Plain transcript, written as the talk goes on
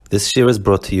This year is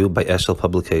brought to you by Eshel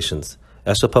Publications.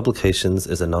 Eshel Publications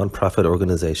is a non-profit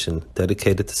organization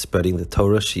dedicated to spreading the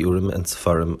Torah, Shiurim, and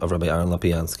Sefarim of Rabbi Aaron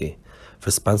Lapiansky. For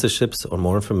sponsorships or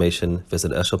more information,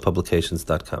 visit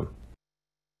eshelpublications.com.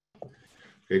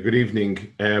 Okay, good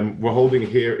evening. We're holding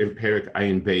here in Perek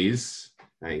Ayin Beis,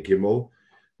 Ayin Gimel.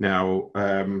 Now,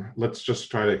 let's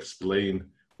just try to explain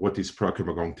what these prakim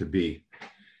are going to be.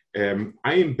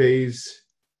 Ayin Beis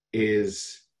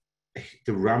is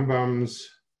the Rambam's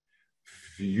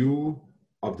view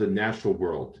of the natural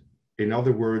world. In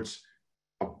other words,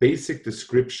 a basic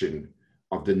description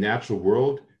of the natural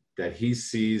world that he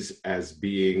sees as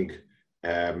being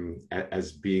the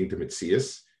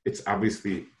Metzias. It's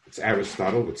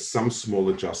Aristotle with some small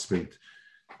adjustment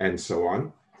and so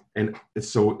on. And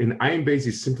so in Ayin Beis,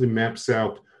 he simply maps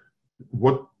out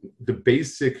what the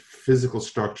basic physical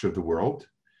structure of the world,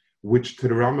 which to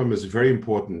the Rambam is very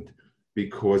important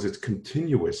because it's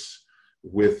continuous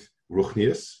with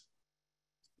Ruchnius.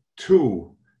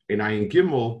 2, in Ayin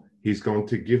Gimel, he's going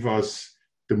to give us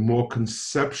the more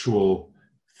conceptual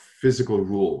physical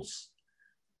rules.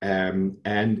 And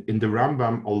in the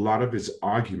Rambam, a lot of his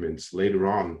arguments later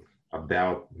on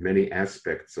about many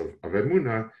aspects of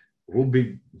Emunah will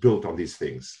be built on these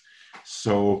things.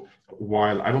 So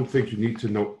while I don't think you need to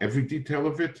know every detail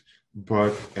of it,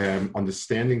 but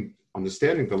understanding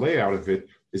the layout of it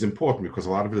is important because a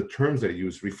lot of the terms that he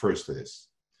used refers to this.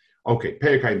 Okay,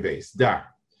 Perek Ayin Beis, da.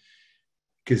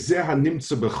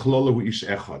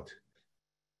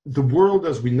 The world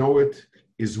as we know it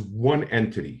is one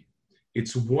entity.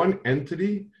 It's one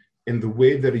entity in the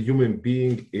way that a human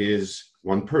being is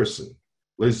one person.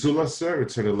 The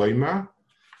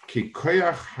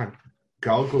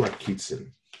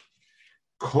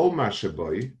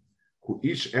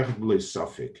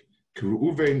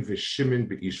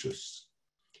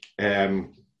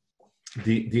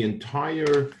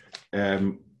entire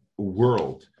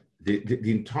world,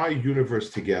 the entire universe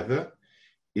together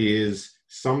is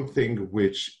something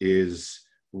which is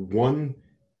one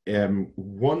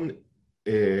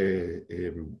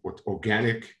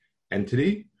organic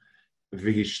entity.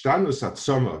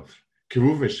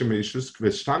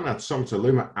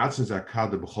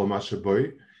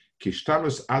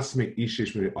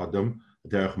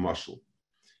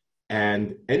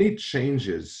 And any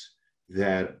changes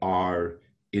that are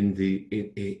in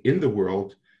the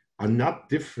world are not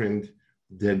different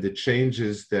than the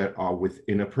changes that are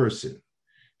within a person.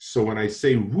 So when I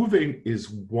say Ruvain is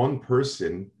one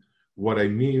person, what I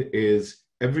mean is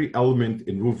every element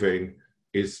in Ruvain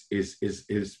is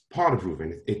part of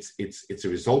Ruvain. It's a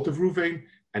result of Ruvain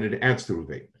and it adds to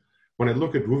Ruvain. When I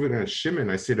look at Ruvain and Shimon,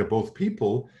 I say they're both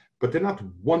people, but they're not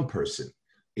one person,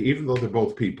 even though they're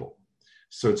both people.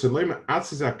 So it's a lema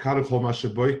atzizah kadach hol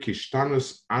mashaboy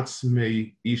kishtanus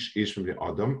atzmei ish from the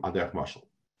adam aderech mashal.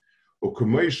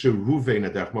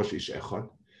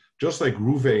 Just like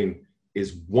Ruvain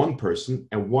is one person,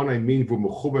 and one I mean,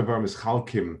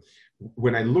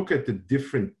 when I look at the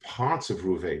different parts of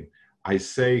Ruvain, I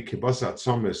say,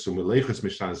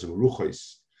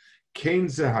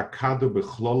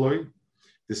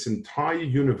 this entire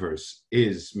universe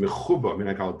is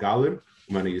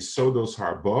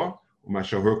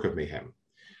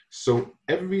so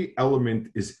every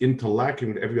element is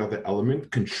interlocking with every other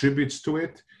element, contributes to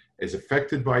it, is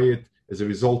affected by it, as a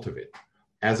result of it.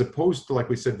 As opposed to, like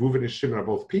we said, Reuven and Shimon are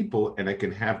both people, and I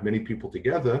can have many people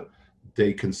together.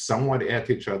 They can somewhat add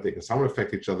to each other, they can somewhat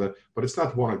affect each other, but it's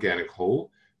not one organic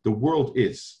whole. The world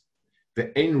is.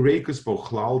 The ein reikus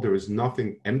bochlal, there is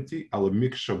nothing empty, ala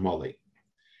miksha male.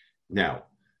 Now,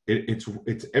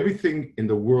 it's everything in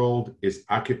the world is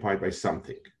occupied by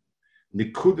something.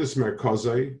 Nikudas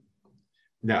merkazai.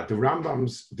 Now, the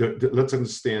Rambams, let's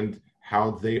understand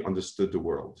how they understood the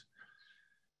world.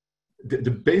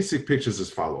 The basic picture is as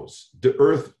follows. The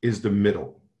earth is the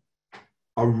middle.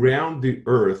 Around the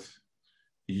earth,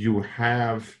 you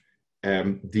have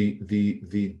the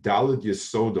Daled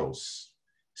Yesodos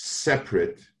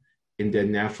separate in their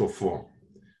natural form.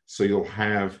 So you'll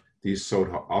have the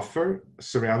Yesod HaAfer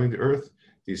surrounding the earth,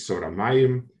 the Yesod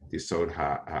HaMayim, the Yesod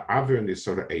HaAver, and the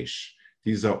Yesod HaEsh.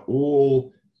 These are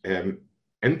all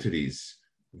entities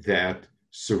that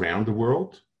surround the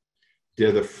world. They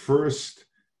are the first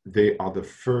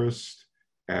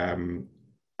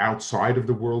outside of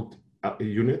the world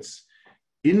units.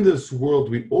 In this world,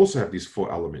 we also have these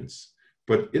 4 elements,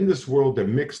 but in this world, they're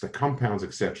mixed, they're compounds,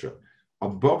 etc.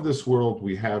 Above this world,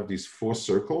 we have these 4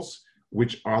 circles,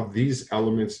 which are these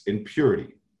elements in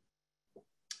purity.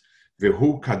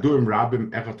 Vehu kadurim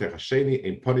rabim echad techasheni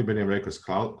ein poni b'nei reikos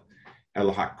klal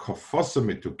el hakofosim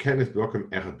mitukenet b'okem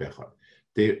echad bechad.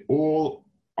 They all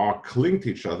are linked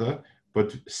to each other,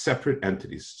 but separate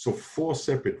entities. So 4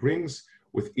 separate rings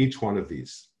with each one of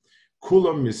these.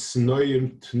 Kulam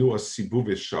misnoyim tnua sibuv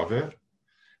shaveh.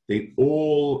 They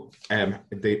all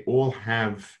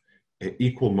have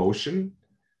equal motion.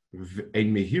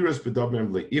 Ein mehiras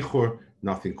bedabem leichor,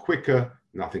 nothing quicker,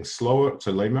 nothing slower.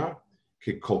 Tzolema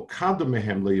kol kadam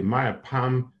mehem leimaya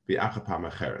pam bi'achapam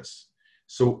acheres.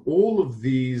 So all of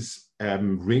these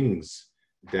rings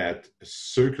that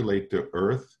circulate the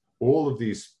Earth, all of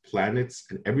these planets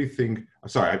and everything.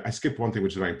 Sorry, I skipped one thing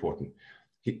which is very important.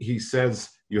 He says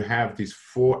you have these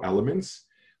 4 elements.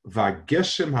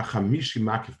 Vageshem hachamishi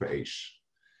makif ba'esh.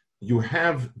 You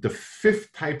have the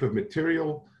 5th type of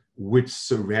material which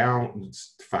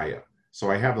surrounds fire.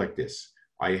 So I have like this.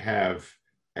 I have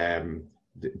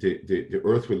the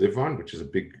earth we live on, which is a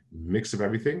big mix of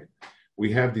everything.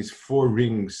 We have these 4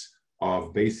 rings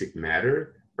of basic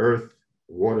matter: earth,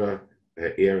 water,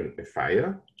 air, and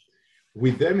fire.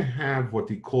 We then have what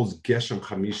he calls Geshem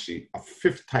Chamishi, a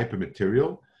 5th type of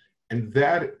material, and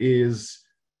that is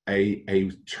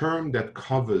a term that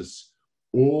covers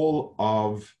all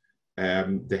of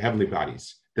the heavenly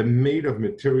bodies. They're made of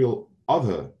material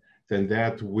other than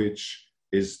that which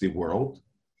is the world.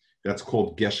 That's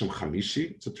called Geshem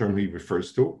Chamishi. It's a term he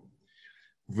refers to.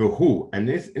 V'hu, and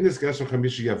in this Geshem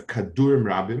Chamishi you have Kadurim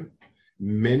Rabim,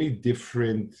 many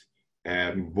different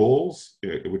balls,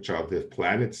 which are the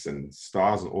planets and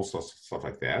stars and all sorts of stuff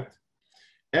like that.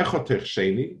 Echotech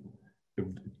Sheni,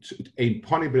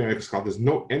 there's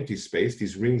no empty space.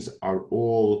 These rings are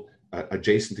all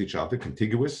adjacent to each other,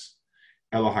 contiguous.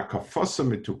 They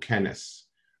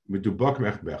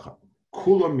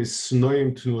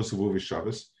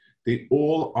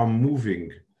all are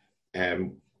moving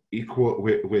equal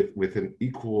with an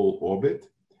equal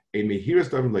orbit.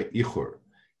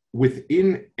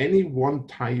 Within any one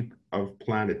type of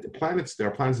planet, there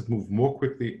are planets that move more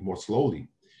quickly, more slowly,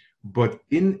 but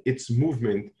in its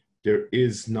movement, there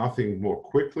is nothing more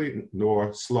quickly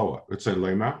nor slower.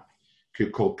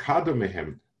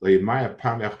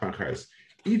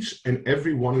 Each and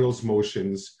every one of those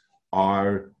motions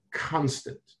are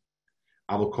constant.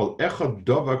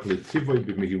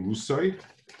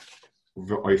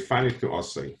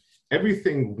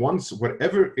 Everything once,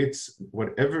 whatever its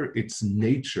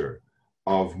nature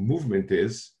of movement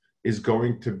is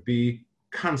going to be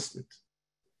constant.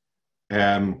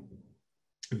 But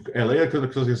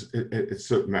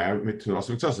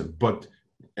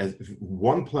as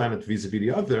one planet vis-a-vis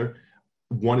the other,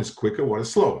 one is quicker, one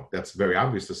is slower. That's very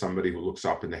obvious to somebody who looks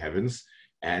up in the heavens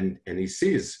and he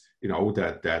sees,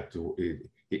 that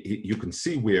you can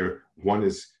see where one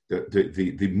is.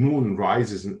 The moon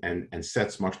rises and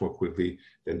sets much more quickly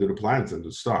than do the planets and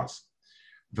the stars.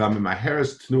 The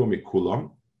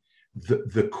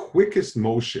quickest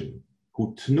motion,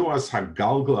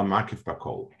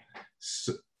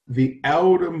 the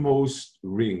outermost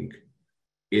ring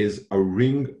is a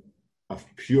ring of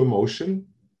pure motion.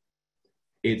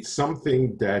 It's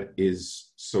something that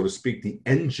is, so to speak, the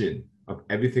engine of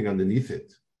everything underneath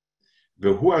it.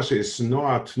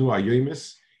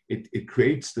 It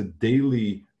creates the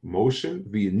daily motion.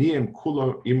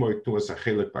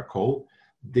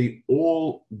 They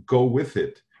all go with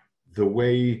it the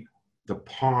way the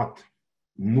part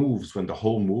moves when the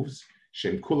whole moves.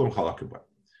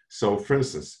 So, for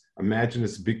instance, imagine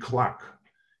this big clock,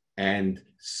 and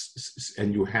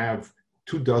you have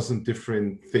 24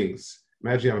 different things.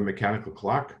 Imagine you have a mechanical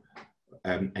clock,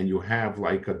 and you have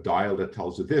like a dial that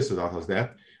tells you this or that tells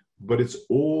that, but it's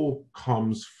all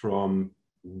comes from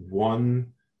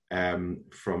one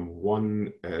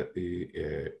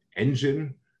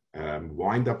engine,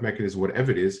 wind-up mechanism,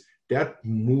 whatever it is, that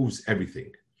moves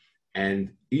everything.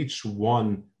 And each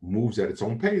one moves at its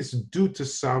own pace due to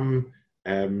some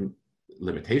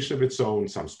limitation of its own,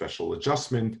 some special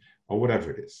adjustment, or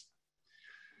whatever it is.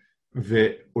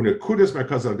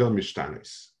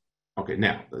 Okay,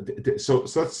 now, so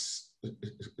let's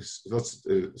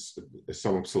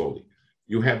sum up slowly.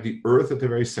 You have the earth at the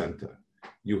very center.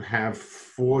 You have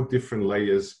 4 different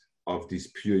layers of these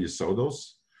pure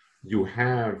yesodos. You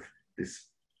have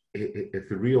this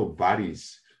ethereal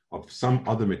bodies of some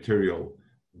other material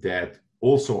that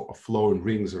also flow in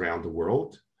rings around the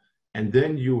world, and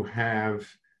then you have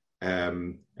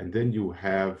the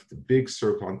big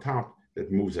circle on top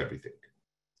that moves everything.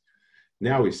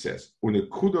 Now he says,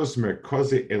 "Unekudos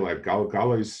merkoze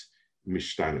elagalgalos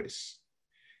mishtanos."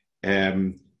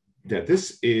 That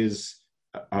this is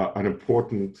an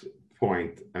important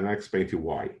point, and I'll explain to you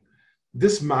why.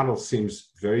 This model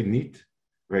seems very neat,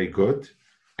 very good,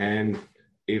 and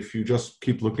if you just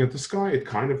keep looking at the sky, it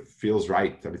kind of feels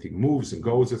right. Everything moves and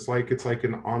goes. It's like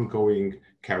an ongoing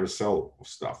carousel of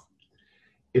stuff.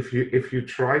 If you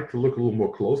try to look a little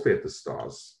more closely at the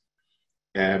stars,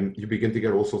 you begin to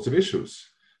get all sorts of issues.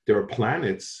 There are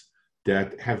planets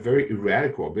that have very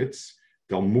erratic orbits.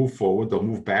 They'll move forward, they'll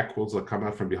move backwards, they'll come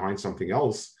out from behind something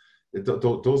else.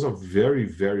 Those are very,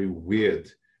 very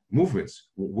weird movements.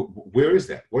 Where is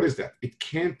that? What is that? It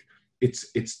can't.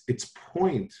 Its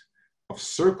point of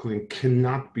circling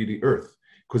cannot be the Earth,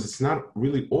 because it's not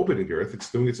really orbiting the Earth.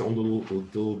 It's doing its own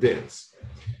little dance.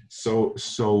 So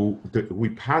we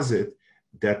posit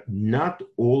that not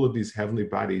all of these heavenly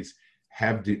bodies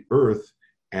have the Earth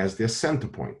as their center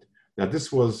point. Now,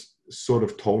 this was sort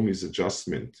of Ptolemy's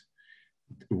adjustment,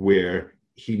 where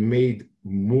he made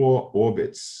more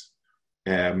orbits,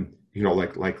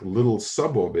 like little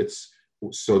suborbits,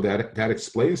 so that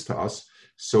explains to us.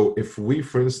 So if we,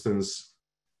 for instance,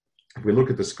 if we look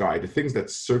at the sky, the things that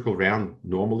circle around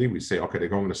normally, we say, okay, they're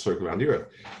going to circle around the Earth.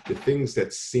 The things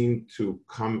that seem to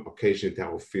come occasionally to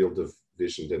our field of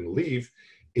vision, then leave,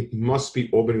 it must be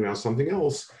orbiting around something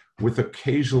else with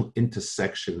occasional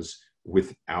intersections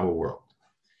with our world.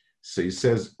 So he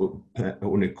says, the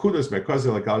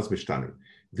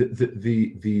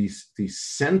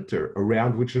center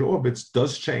around which it orbits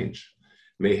does change.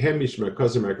 Some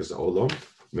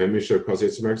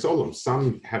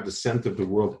have the center of the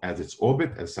world as its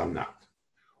orbit, and some not.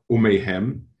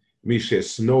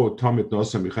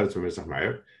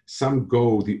 Some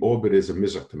go, the orbit is a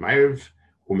mizrach to ma'ariv.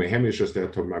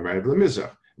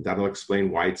 That'll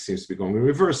explain why it seems to be going in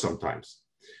reverse sometimes.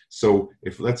 So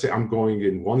if, let's say, I'm going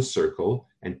in one circle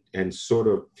and sort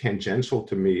of tangential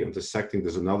to me, intersecting,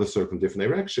 there's another circle in a different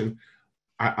direction,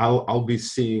 I'll be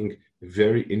seeing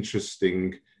very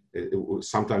interesting,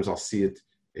 sometimes I'll see it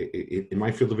in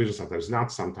my field of vision, sometimes not,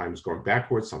 sometimes going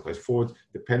backwards, sometimes forward,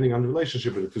 depending on the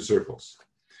relationship of the two circles.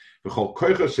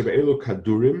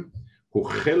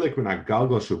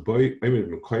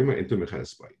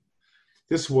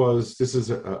 This is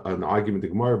an argument the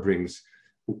Gemara brings.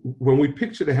 When we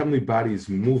picture the heavenly bodies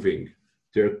moving,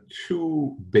 there are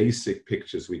two basic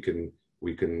pictures we can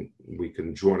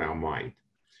draw in our mind.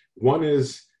 One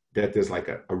is that there's like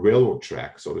a railroad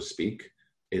track, so to speak,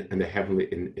 in the heavenly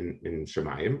in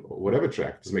Shemayim, or whatever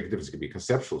track, doesn't make a difference. It could be a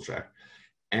conceptual track,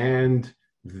 and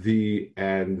the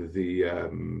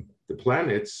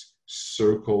planets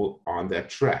circle on that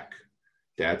track.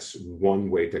 That's one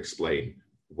way to explain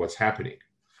what's happening.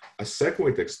 A second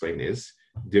way to explain is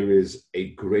there is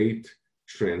a great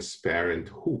transparent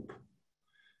hoop,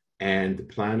 and the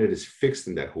planet is fixed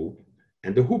in that hoop,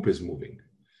 and the hoop is moving.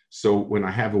 So when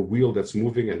I have a wheel that's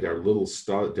moving and there are little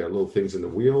things in the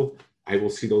wheel, I will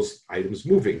see those items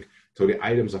moving. So the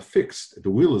items are fixed, the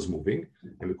wheel is moving,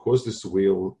 and because this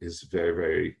wheel is very,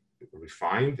 very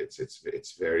refined,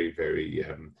 it's very, very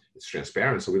it's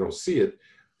transparent, so we don't see it.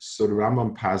 So the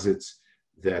Rambam posits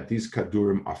that these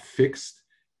kadurim are fixed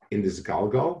in this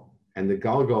galgal, and the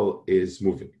galgal is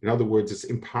moving. In other words, it's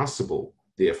impossible,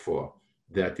 therefore,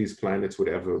 that these planets would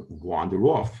ever wander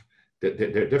off.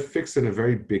 They're fixed in a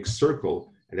very big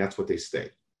circle, and that's what they stay.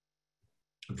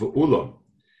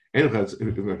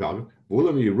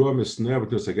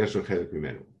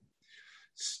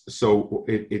 So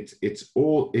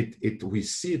we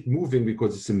see it moving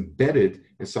because it's embedded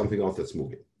in something else that's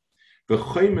moving.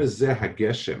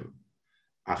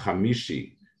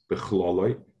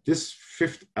 This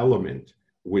fifth element,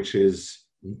 which is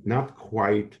not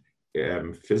quite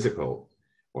physical,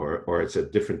 or it's a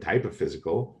different type of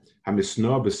physical,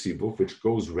 which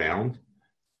goes round,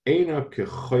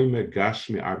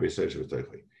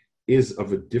 is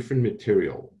of a different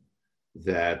material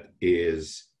that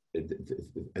is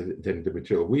than the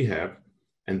material we have,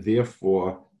 and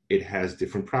therefore it has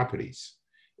different properties.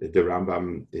 The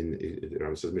Rambam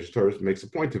says Mishnah Torah makes a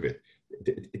point of it.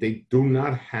 They do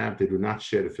not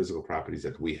share the physical properties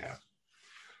that we have.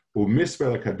 We must,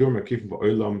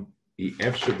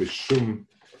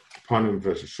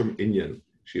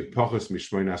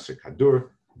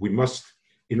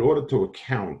 in order to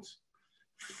account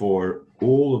for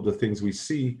all of the things we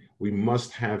see, we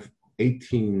must have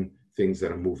 18 things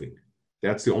that are moving.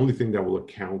 That's the only thing that will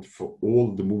account for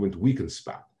all the movement we can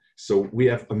spot. So we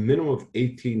have a minimum of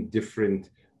 18 different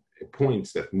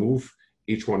points that move,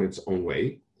 each one its own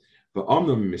way. There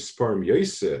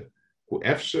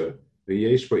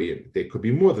could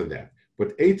be more than that,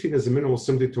 but 18 is a minimum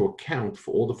simply to account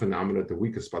for all the phenomena that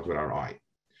we can spot with our eye.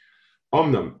 Are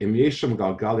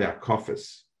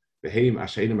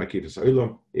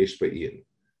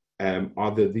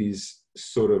there these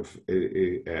sort of,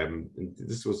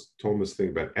 this was Thomas' thing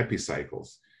about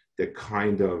epicycles, They're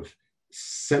kind of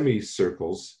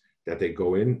semicircles that they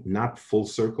go in, not full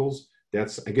circles.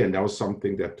 That was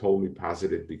something that told me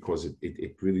positive because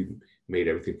it really made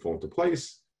everything fall into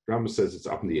place. Rambam says it's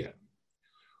up in the air.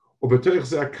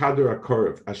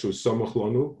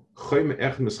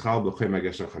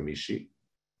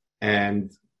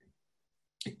 And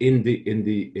in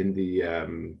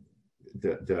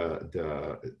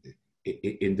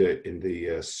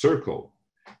the circle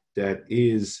that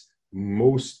is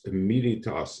most immediate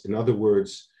to us. In other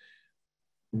words,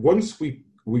 once we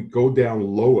go down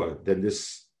lower than the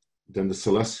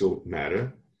celestial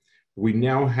matter, we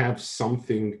now have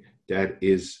something that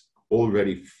is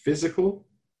already physical.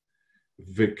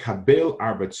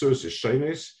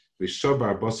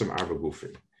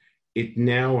 It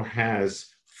now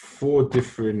has 4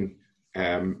 different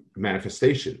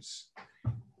manifestations: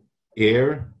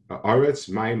 air, aretz,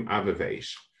 mayim,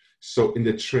 avevesh. So in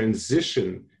the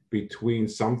transition between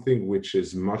something which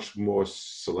is much more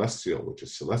celestial,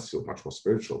 much more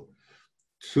spiritual,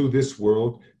 to this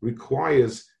world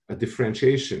requires a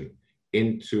differentiation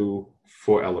into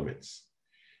 4 elements.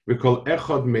 They all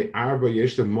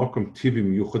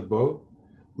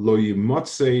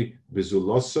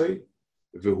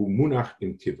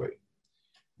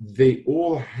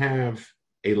have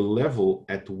a level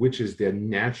at which is their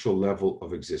natural level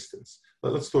of existence.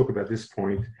 Let's talk about this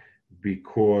point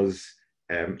because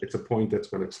it's a point that's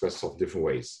going to express itself different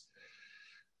ways.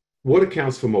 What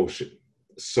accounts for motion?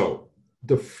 So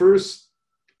the first,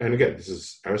 and again, this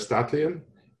is Aristotelian.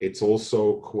 It's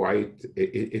also quite,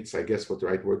 it's I guess what the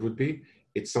right word would be.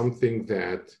 It's something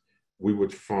that we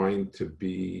would find to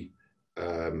be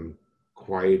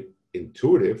quite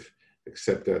intuitive,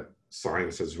 except that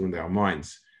science has ruined our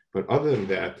minds. But other than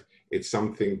that, it's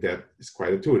something that is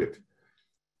quite intuitive.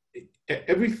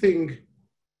 Everything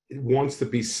wants to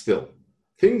be still.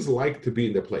 Things like to be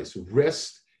in their place.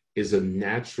 Rest is a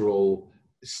natural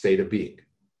state of being.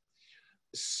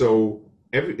 So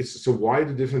why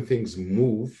do different things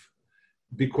move?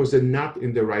 Because they're not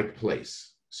in the right place.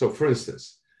 So for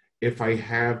instance, if I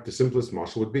have, the simplest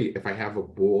marshal would be, if I have a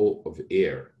ball of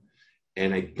air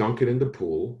and I dunk it in the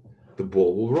pool, the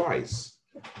ball will rise.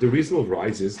 The reason it will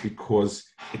rise is because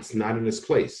it's not in its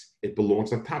place. It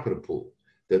belongs on top of the pool.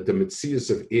 The metzius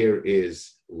of air is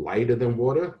lighter than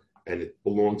water and it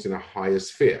belongs in a higher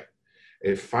sphere.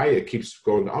 And fire keeps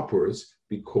going upwards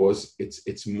because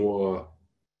it's more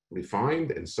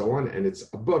refined and so on, and it's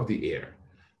above the air.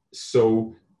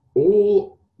 So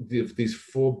all these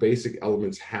 4 basic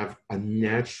elements have a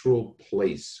natural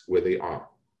place where they are.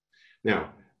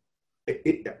 Now,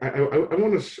 I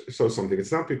want to show something.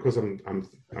 It's not because I'm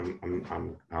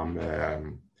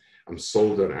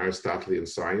sold on Aristotelian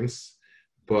science,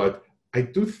 but I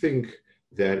do think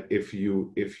that if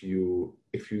you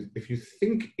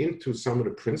think into some of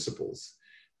the principles,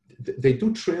 they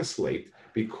do translate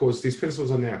because these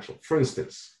principles are natural. For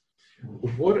instance,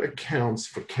 what accounts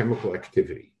for chemical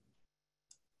activity?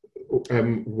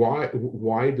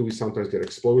 Why do we sometimes get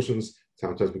explosions?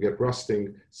 Sometimes we get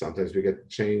rusting. Sometimes we get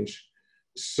change.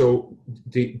 So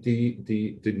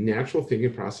the natural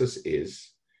thinking process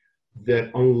is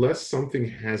that unless something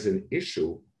has an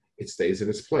issue, it stays in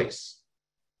its place.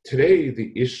 Today,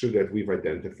 the issue that we've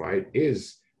identified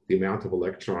is the amount of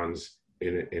electrons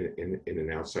in an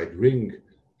outside ring,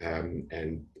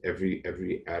 and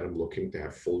every atom looking to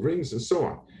have full rings and so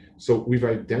on. So we've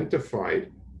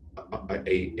identified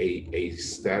a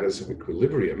status of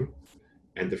equilibrium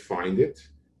and defined it,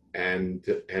 and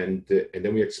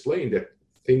then we explained that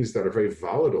things that are very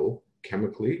volatile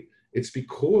chemically, it's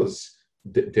because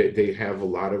they have a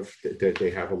lot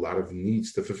of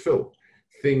needs to fulfill.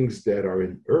 Things that are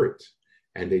inert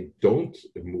and they don't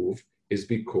move is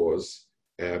because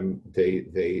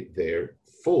they're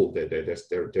full. They're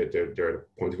at a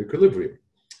point of equilibrium.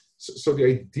 So the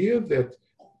idea that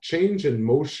change and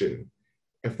motion,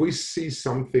 if we see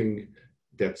something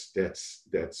that's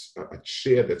a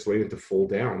chair that's waiting to fall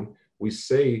down, we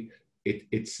say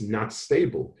it's not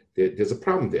stable. There's a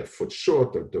problem there. Foot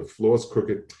short, the floor is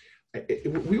crooked.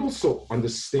 We also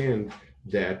understand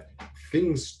that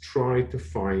things try to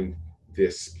find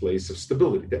this place of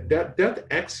stability. That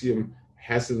axiom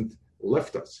hasn't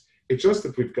left us. It's just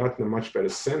that we've gotten a much better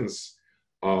sense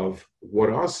of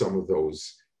what are some of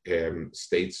those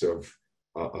states of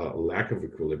lack of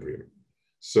equilibrium.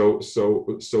 So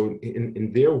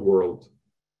in their world,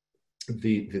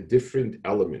 the different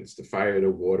elements, the fire, the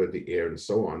water, the air, and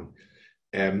so on,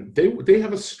 they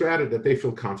have a strata that they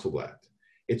feel comfortable at.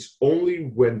 It's only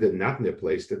when they're not in their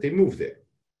place that they move there.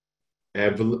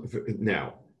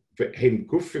 Now,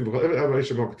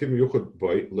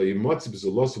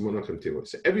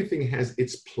 So everything has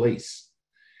its place.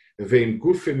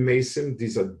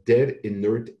 These are dead,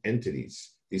 inert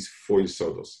entities, these four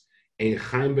yisodos.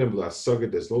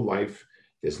 There's no life,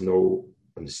 there's no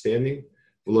understanding.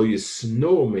 They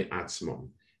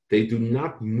do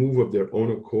not move of their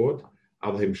own accord.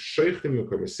 They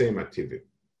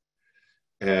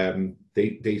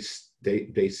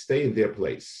stay in their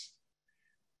place.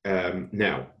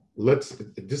 Now,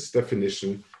 this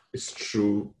definition is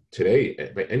true today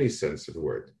by any sense of the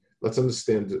word. Let's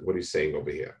understand what he's saying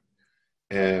over here.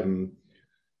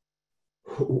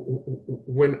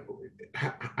 When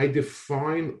I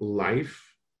define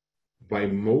life by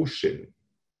motion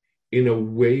in a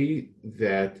way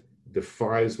that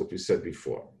defies what we said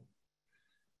before.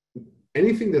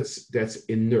 Anything that's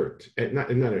inert, not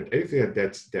inert, anything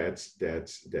that's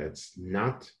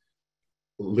not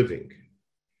living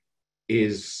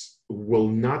will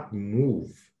not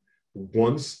move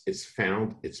once it's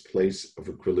found its place of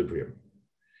equilibrium.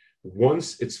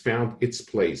 Once it's found its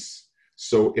place.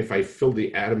 So if I fill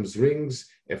the atom's rings,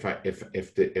 if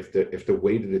the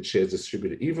weight of the chair is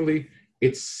distributed evenly,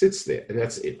 it sits there, and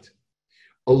that's it.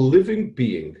 A living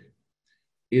being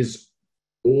is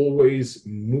always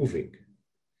moving.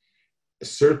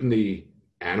 Certainly,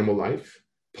 animal life,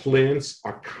 plants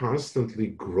are constantly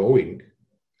growing.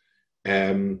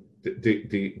 Even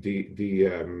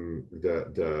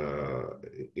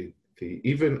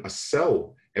a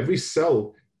cell, every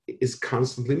cell is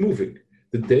constantly moving.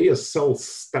 The day a cell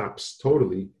stops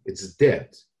totally, it's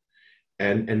dead.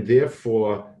 And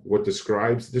therefore, what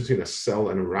describes the difference between a cell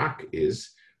and a rock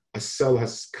is a cell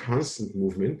has constant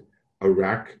movement, a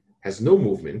rock has no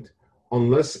movement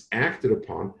unless acted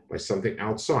upon by something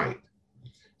outside.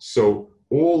 So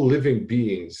all living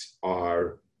beings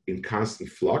are in constant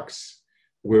flux,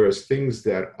 whereas things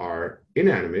that are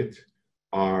inanimate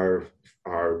are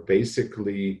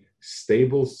basically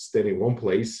stable, standing in one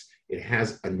place. It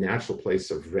has a natural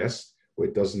place of rest where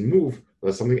it doesn't move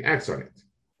unless something acts on it.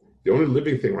 The only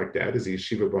living thing like that is the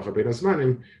yeshiva Bacha Ben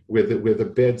Azmanim, where the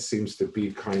bed seems to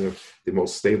be kind of the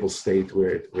most stable state,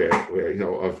 where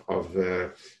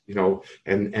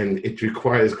and it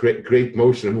requires great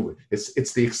motion and movement.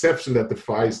 It's the exception that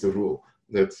defies the rule.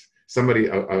 That somebody,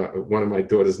 one of my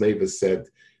daughter's neighbors said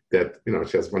that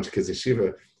she has a bunch of kids in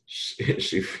yeshiva.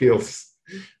 She feels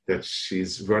that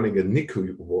she's running a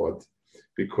NICU ward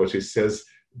because she says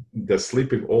they're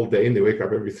sleeping all day and they wake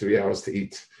up every 3 hours to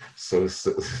eat. So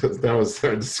that was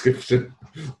her description.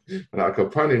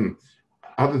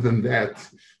 Other than that,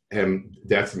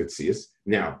 that's Metzias.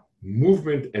 Now,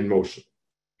 movement and motion.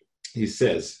 He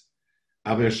says,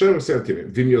 if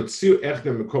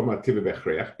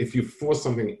you force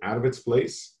something out of its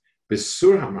place,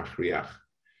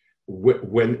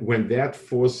 when that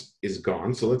force is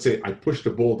gone, so let's say I push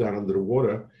the ball down under the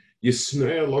water,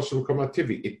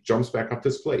 it jumps back up to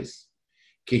its place.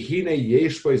 It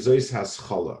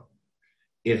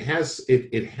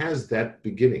has that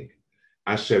beginning.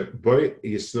 The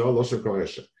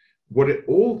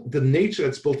nature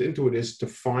that's built into it is to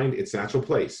find its natural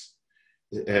place.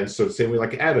 And so the same way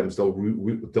like atoms, they'll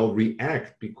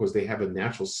react because they have a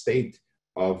natural state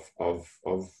of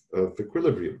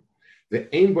equilibrium.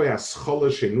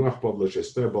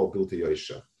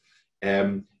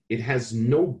 It has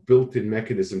no built-in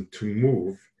mechanism to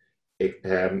move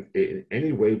in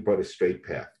any way but a straight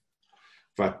path.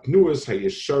 Okay,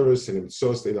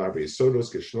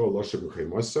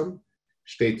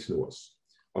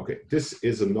 this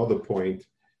is another point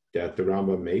that the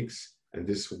Rambam makes, and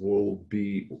this will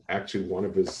be actually one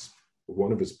of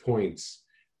his points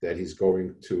that he's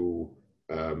going to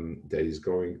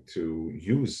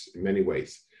use in many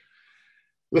ways.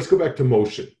 Let's go back to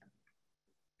motion.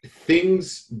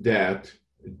 Things that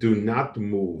do not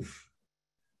move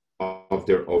of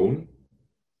their own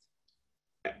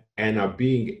and are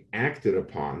being acted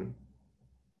upon,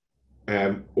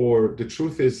 or the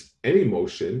truth is, any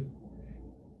motion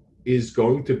is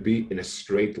going to be in a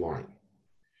straight line.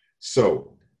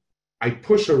 So I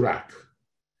push a rock,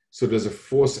 so there's a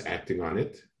force acting on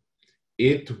it.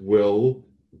 It will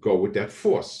go with that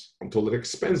force until it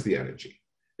expends the energy,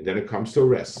 and then it comes to a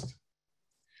rest.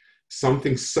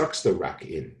 Something sucks the rock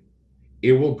in,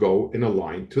 it will go in a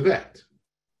line to that.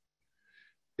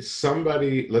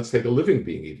 Somebody, let's take a living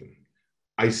being even.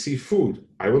 I see food,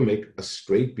 I will make a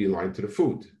straight beeline to the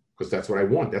food because that's what I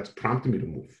want. That's prompting me to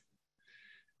move.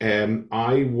 And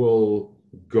I will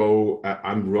go,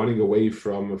 I'm running away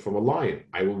from a lion.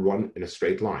 I will run in a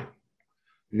straight line.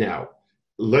 Now,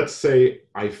 let's say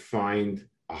I find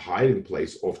a hiding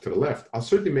place off to the left. I'll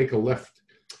certainly make a left.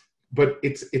 but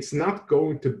it's not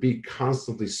going to be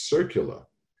constantly circular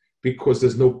because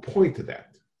there's no point to that.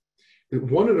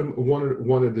 One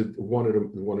of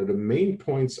the main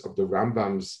points of the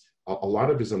Rambam's, a lot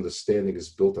of his understanding is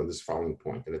built on this following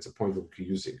point, and it's a point we're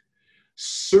using.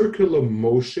 Circular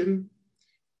motion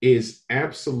is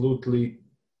absolutely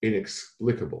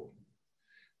inexplicable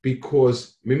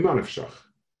because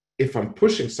if I'm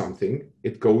pushing something,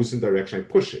 it goes in the direction I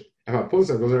push it. If I'm pulling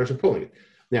something, it goes in the direction I'm pulling it.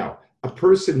 Now, a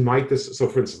person might, so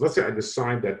for instance, let's say I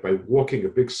decide that by walking a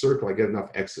big circle, I get enough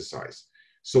exercise.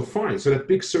 So fine, so that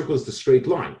big circle is the straight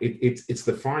line. It's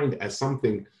defined as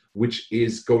something which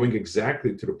is going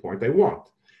exactly to the point I want.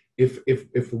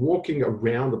 If walking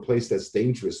around a place that's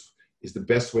dangerous is the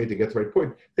best way to get to the right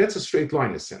point, that's a straight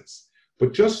line in a sense.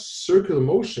 But just circular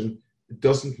motion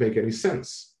doesn't make any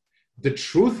sense. The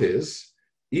truth is,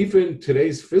 even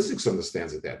today's physics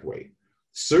understands it that way.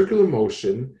 Circular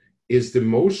motion is the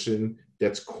motion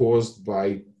that's caused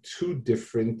by two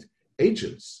different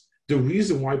agents. The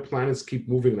reason why planets keep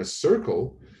moving in a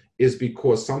circle is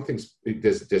because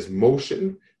there's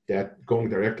motion that going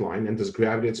direct line, and there's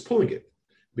gravity that's pulling it.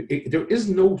 There is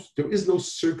no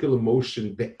circular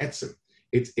motion be'etzim.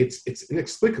 It's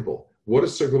inexplicable. What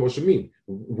does circular motion mean?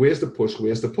 Where's the push?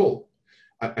 Where's the pull?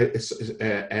 And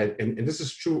this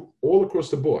is true all across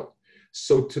the board.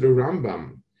 So to the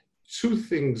Rambam, two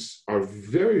things are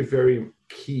very, very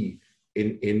key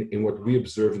in what we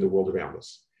observe in the world around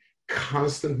us.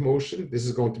 Constant motion. This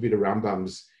is going to be the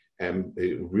Rambam's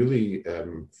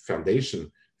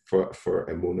foundation for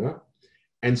Emunah,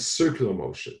 and circular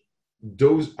motion.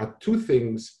 Those are two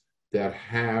things that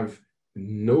have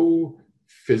no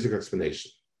physical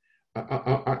explanation.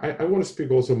 I want to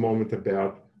speak also a moment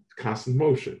about constant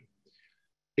motion.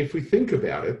 If we think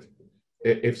about it,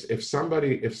 if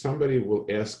somebody will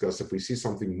ask us if we see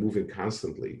something moving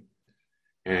constantly,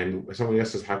 and someone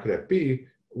asks us how could that be,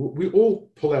 we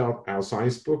all pull out our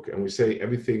science book and we say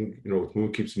everything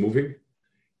keeps moving.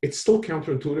 It's still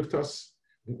counterintuitive to us.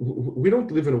 We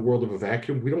don't live in a world of a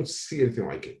vacuum. We don't see anything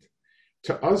like it.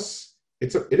 To us,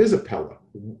 it is a Pella.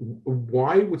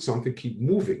 Why would something keep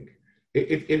moving?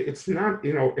 It's not,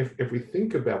 if we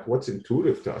think about what's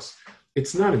intuitive to us,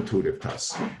 it's not intuitive to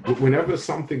us. Whenever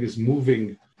something is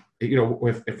moving,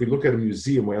 if we look at a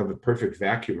museum where we have a perfect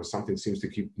vacuum or something seems to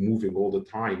keep moving all the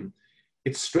time,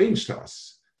 it's strange to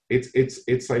us.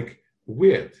 It's like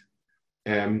weird.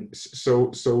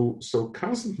 So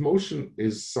constant motion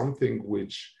is something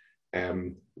which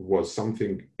was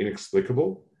something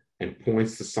inexplicable and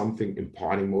points to something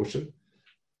imparting motion.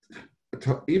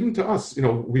 Even to us,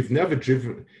 we've never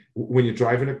driven. When you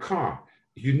drive in a car,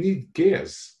 you need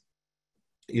gas.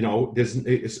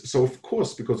 So of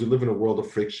course, because we live in a world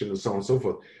of friction and so on and so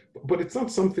forth, but it's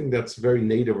not something that's very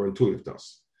native or intuitive to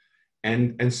us.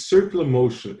 And circular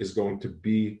motion is going to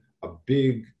be a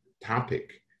big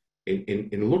topic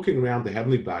in looking around the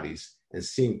heavenly bodies and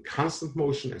seeing constant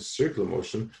motion and circular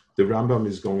motion. The Rambam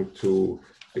is going to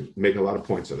make a lot of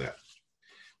points on that.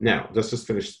 Now, let's just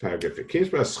finish this paragraph.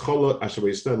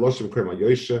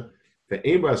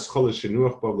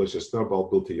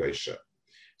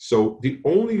 So the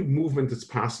only movement that's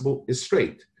possible is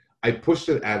straight. I pushed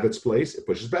it out of its place, it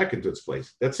pushes back into its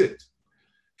place. That's it.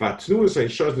 There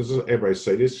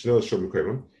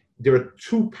are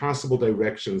two possible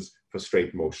directions for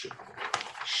straight motion.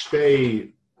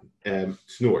 It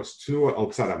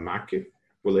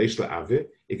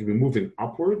can be moving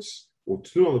upwards, or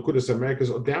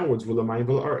downwards.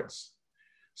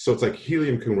 So it's like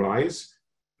helium can rise,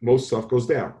 most stuff goes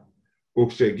down.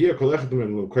 Once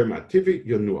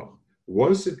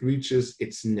it reaches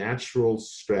its natural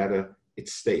strata, it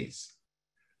stays.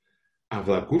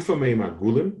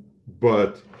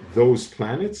 But those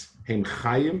planets,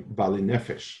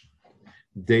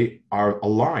 they are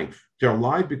alive. They're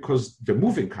alive because they're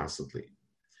moving constantly.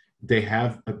 They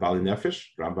have a Bali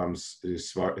Nefesh, Rambam's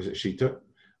Shita,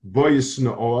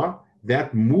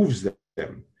 that moves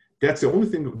them. That's the only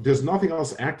thing. There's nothing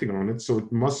else acting on it, so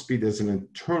it must be there's an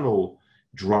internal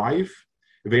drive.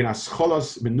 They have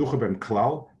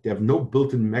no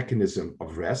built-in mechanism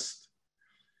of rest.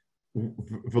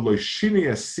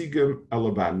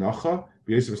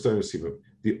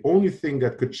 The only thing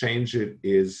that could change it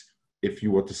is if you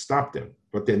were to stop them,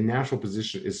 but their natural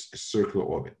position is a circular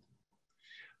orbit.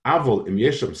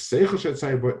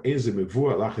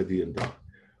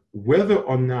 Whether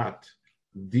or not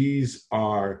these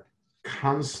are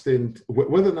constant,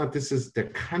 whether or not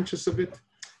they're conscious of it,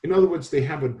 in other words, they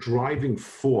have a driving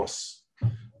force,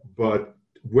 but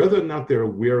whether or not they're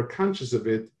aware or conscious of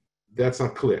it, that's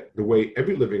not clear. The way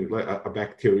every living, like a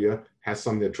bacteria has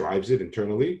something that drives it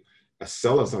internally, a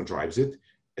cell has something that drives it,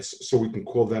 so we can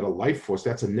call that a life force.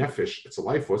 That's a nefesh. It's a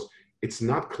life force. It's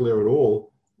not clear at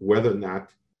all whether or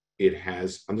not it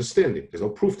has understanding. There's no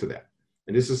proof to that.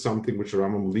 And this is something which the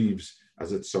Rambam leaves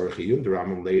as a tzorechiyun. The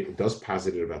Rambam does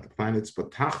posit it about the planets,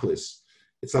 but tachlis,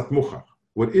 it's not muchach.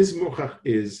 What is muchach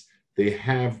is they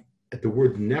have, the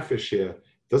word nefesh here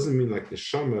doesn't mean like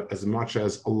neshama as much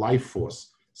as a life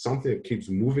force, something that keeps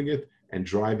moving it and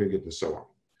driving it and so on.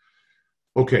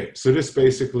 Okay, so this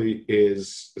basically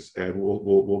is, and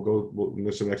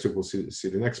so next week we'll see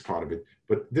the next part of it.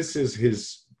 But this is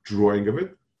his drawing of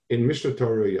it. In Mishnah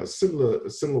Torah, a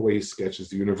similar way he sketches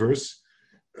the universe,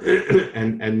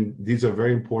 and these are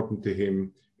very important to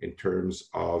him in terms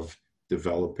of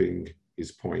developing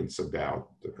his points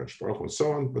about the Kadosh Baruch Hu and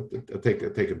so on. But it'll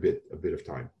take a bit of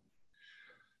time.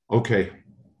 Okay,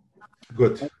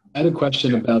 good. I had a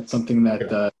question about something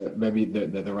that maybe the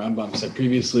Rambam said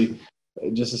previously.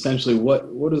 Just essentially,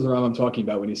 what is the Rambam talking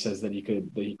about when he says that he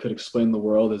could explain the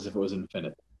world as if it was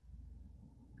infinite?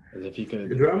 As if he could.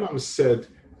 The Rambam said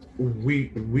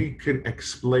we can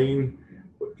explain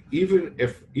even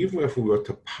if we were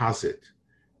to posit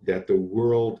that the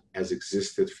world has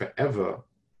existed forever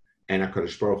and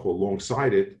HaKadosh Baruch Hu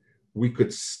alongside it, we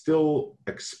could still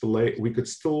explain. We could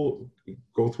still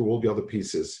go through all the other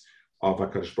pieces of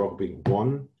HaKadosh Baruch Hu being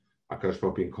one, HaKadosh Baruch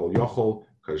Hu being Kol Yochol,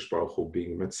 HaKadosh Baruch Hu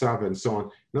being Metzav, and so on.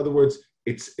 In other words,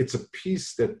 it's a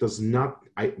piece that does not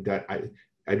I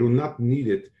do not need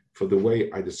it for the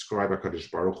way I describe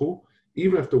HaKadosh Baruch Hu,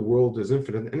 even if the world is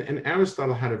infinite. And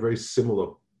Aristotle had a very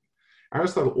similar.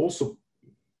 Aristotle also,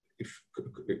 if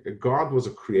God was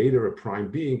a creator, a prime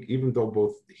being, even though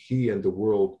both he and the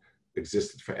world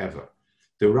existed forever.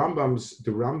 The Rambam's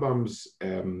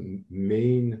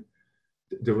main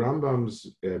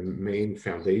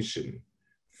foundation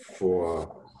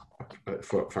for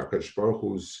HaKadosh Baruch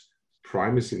Hu's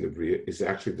primacy in the Bria is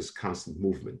actually this constant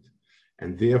movement,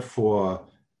 and therefore,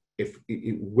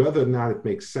 whether or not it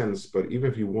makes sense, but even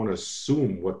if you want to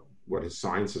assume what his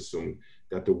science assumed,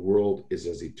 that the world is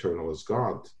as eternal as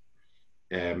God,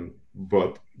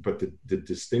 but the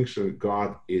distinction,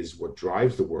 God is what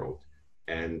drives the world,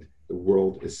 and the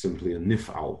world is simply a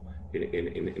nifal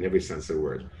in every sense of the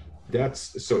word.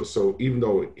 That's so. Even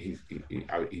though he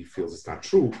feels it's not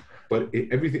true, but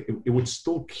it would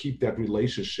still keep that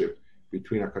relationship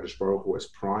between HaKadosh Baruch Hu as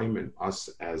prime and us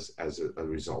as a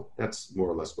result. That's more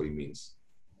or less what he means.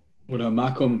 Would a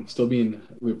makom still being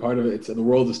we're part of it? The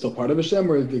world is still part of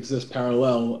Hashem, or it exists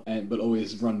parallel but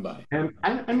always run by?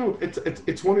 I know it's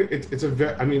a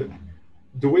very. I mean,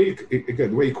 the way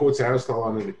he quotes Aristotle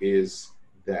on it is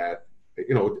that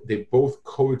they both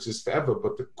coexist forever,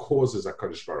 but the cause is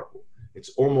HaKadosh Baruch Hu.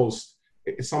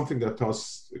 It's something that to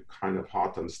us kind of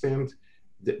hard to understand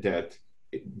that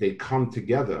they come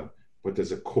together, but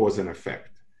there's a cause and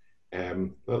effect.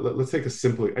 Let's take a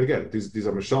simple, again, these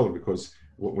are Mishalim, because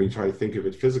when you try to think of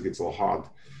it physically, it's a little hard.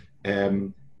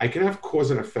 I can have cause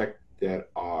and effect that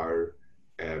are,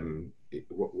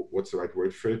 what's the right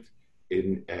word for it?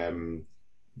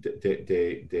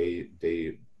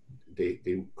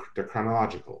 They're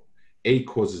chronological. A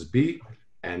causes B,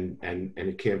 and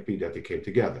it can't be that they came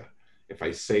together. If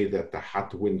I say that the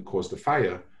hot wind caused the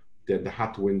fire, then the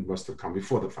hot wind must have come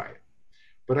before the fire.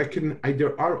 But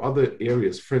there are other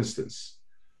areas. For instance,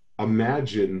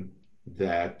 imagine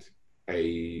that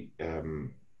a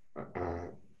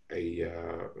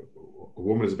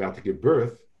woman is about to give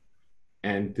birth,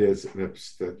 and there's an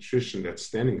obstetrician that's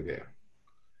standing there.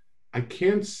 I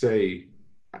can say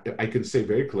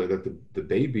very clearly that the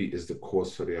baby is the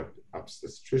cause for the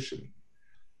obstetrician,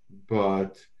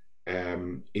 but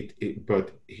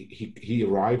he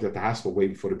arrived at the hospital way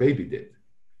before the baby did.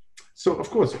 So of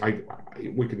course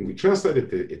we translate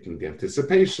it in the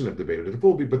anticipation of the baby to the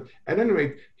baby. But at any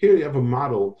rate, here you have a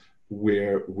model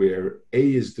where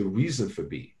A is the reason for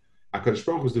B. HaKadosh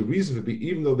Baruch Hu is the reason for B,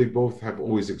 even though they both have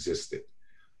always existed.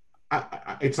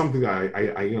 It's something that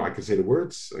I can say the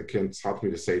words. It's hard for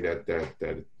me to say that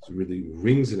it really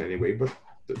rings in any way, but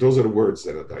those are the words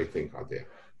that I think are there.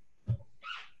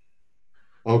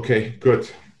 Okay, good.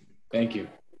 Thank you.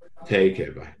 Take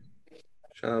care. Bye.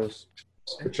 Shabbos.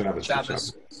 Good Shabbos.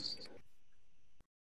 Shabbos.